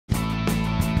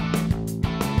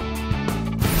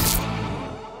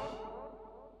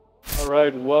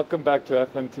right, welcome back to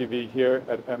FMTV here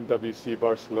at MWC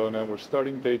Barcelona. We're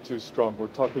starting day 2 strong. We're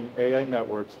talking AI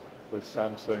networks with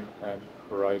Samsung and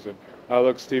Verizon.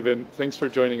 Alok, Stephen, thanks for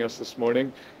joining us this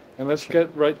morning. And let's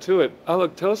get right to it.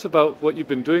 Alok, tell us about what you've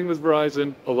been doing with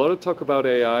Verizon. A lot of talk about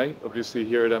AI, obviously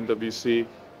here at MWC.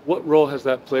 What role has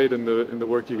that played in the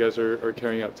work you guys are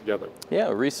carrying out together?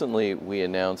 Yeah, recently we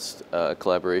announced a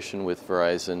collaboration with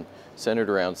Verizon centered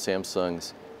around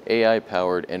Samsung's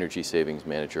AI-powered Energy Savings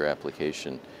Manager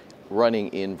application running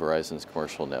in Verizon's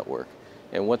commercial network.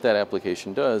 And what that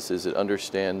application does is it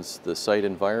understands the site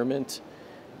environment,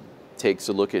 takes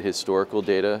a look at historical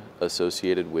data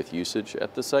associated with usage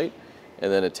at the site,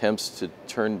 and then attempts to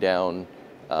turn down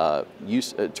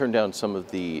some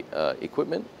of the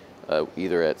equipment,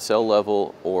 either at cell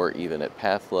level or even at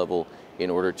path level, in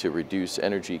order to reduce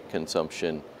energy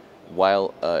consumption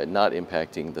while not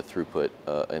impacting the throughput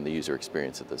and the user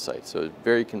experience at the site. So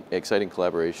very exciting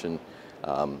collaboration.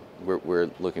 We're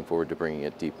looking forward to bringing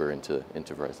it deeper into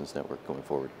Verizon's network going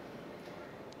forward.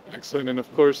 Excellent. And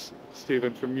of course,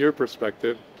 Stephen, from your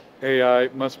perspective, AI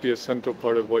must be a central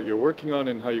part of what you're working on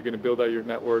and how you're going to build out your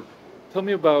network. Tell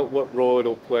me about what role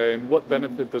it'll play and what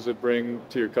benefit does it bring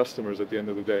to your customers at the end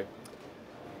of the day?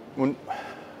 When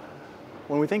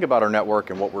we think about our network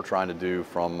and what we're trying to do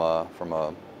from a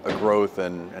growth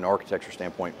and architecture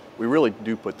standpoint, we really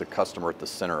do put the customer at the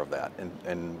center of that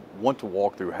and want to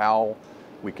walk through how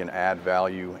we can add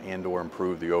value and or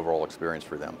improve the overall experience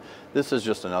for them. This is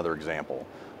just another example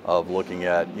of looking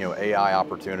at AI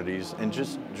opportunities and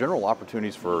just general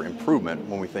opportunities for improvement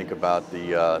when we think about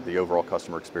the overall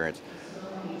customer experience.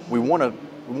 We want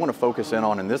to focus in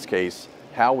on, in this case,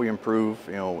 how we improve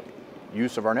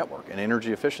use of our network and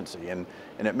energy efficiency. And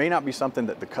it may not be something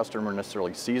that the customer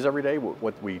necessarily sees every day.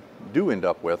 What we do end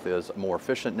up with is a more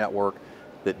efficient network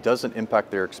that doesn't impact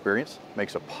their experience,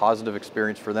 makes a positive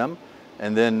experience for them,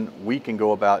 and then we can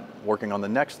go about working on the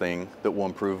next thing that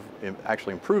will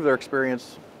actually improve their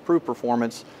experience, improve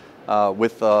performance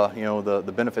with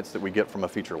the benefits that we get from a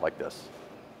feature like this.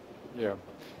 Yeah,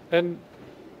 and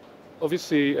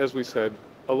obviously, as we said,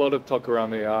 a lot of talk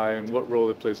around AI and what role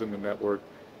it plays in the network.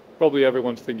 Probably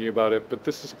everyone's thinking about it, but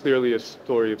this is clearly a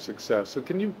story of success. So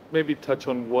can you maybe touch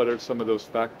on what are some of those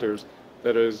factors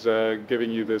that is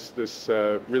giving you this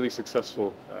really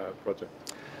successful project?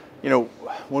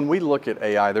 When we look at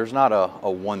AI, there's not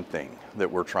a one thing that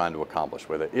we're trying to accomplish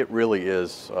with it. It really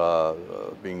is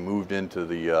being moved into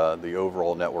the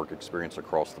overall network experience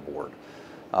across the board.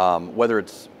 Whether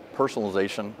it's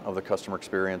personalization of the customer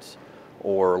experience,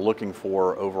 or looking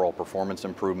for overall performance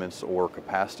improvements or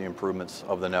capacity improvements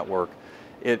of the network,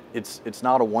 it's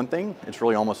not a one thing, it's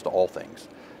really almost all things.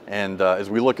 And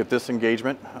as we look at this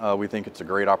engagement, we think it's a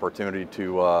great opportunity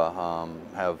to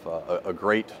have a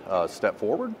great step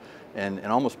forward and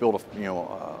almost build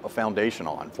a foundation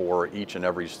on for each and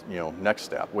every next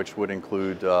step, which would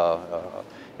include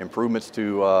improvements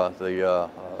to the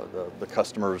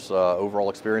customer's overall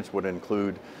experience, would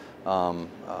include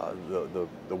the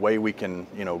way we can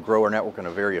grow our network in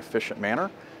a very efficient manner,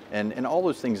 and all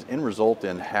those things result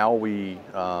in how we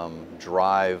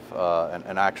drive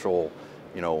an actual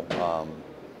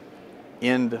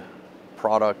end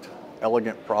product,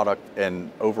 elegant product,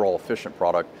 and overall efficient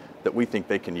product that we think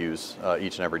they can use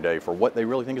each and every day for what they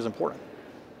really think is important.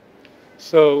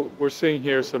 So we're seeing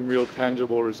here some real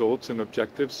tangible results and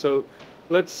objectives. So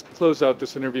let's close out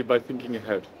this interview by thinking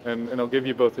ahead, and I'll give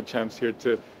you both a chance here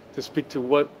to speak to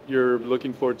what you're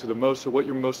looking forward to the most, or what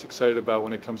you're most excited about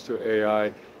when it comes to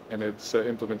AI and its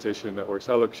implementation in networks.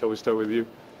 Alok, shall we start with you?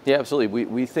 Yeah, absolutely.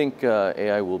 We think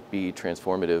AI will be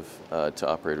transformative to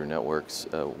operator networks.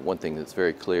 One thing that's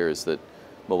very clear is that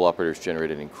mobile operators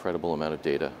generate an incredible amount of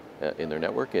data in their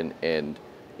network, and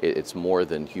it's more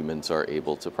than humans are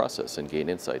able to process and gain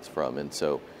insights from. And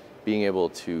so being able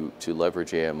to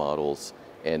leverage AI models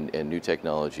and new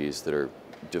technologies that are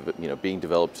being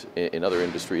developed in other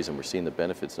industries, and we're seeing the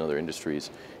benefits in other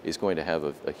industries, is going to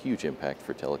have a huge impact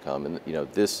for telecom. And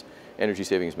this Energy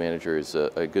Savings Manager is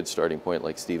a good starting point.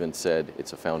 Like Stephen said,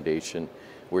 it's a foundation.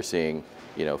 We're seeing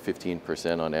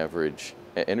 15% on average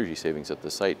energy savings at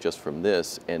the site just from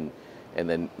this, and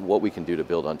then what we can do to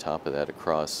build on top of that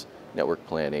across network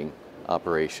planning,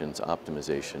 operations,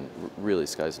 optimization. Really,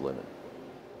 sky's the limit.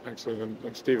 Excellent.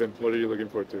 And Stephen, what are you looking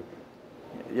forward to?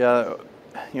 Yeah.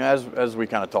 As we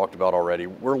kind of talked about already,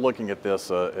 we're looking at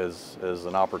this as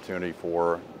an opportunity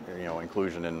for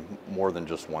inclusion in more than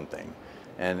just one thing.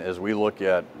 And as we look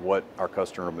at what our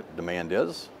customer demand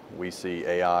is, we see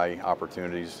AI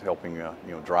opportunities helping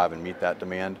drive and meet that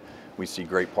demand. we see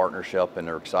great partnership and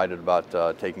are excited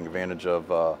about taking advantage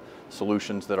of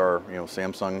solutions that our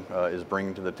Samsung is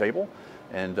bringing to the table,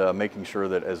 and making sure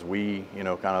that as we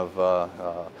kind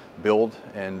of build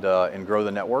and grow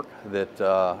the network, that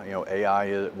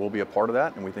AI will be a part of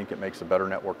that, and we think it makes a better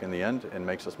network in the end and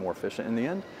makes us more efficient in the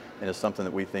end, and it's something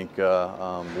that we think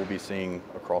we'll be seeing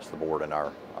across the board in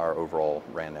our overall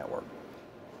RAN network.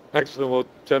 Excellent. Well,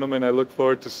 gentlemen, I look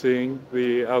forward to seeing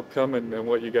the outcome and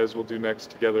what you guys will do next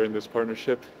together in this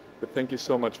partnership. But thank you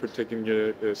so much for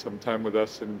taking some time with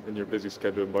us in your busy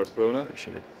schedule in Barcelona.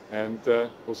 Appreciate it. And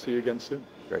we'll see you again soon.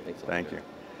 Great. Thank you.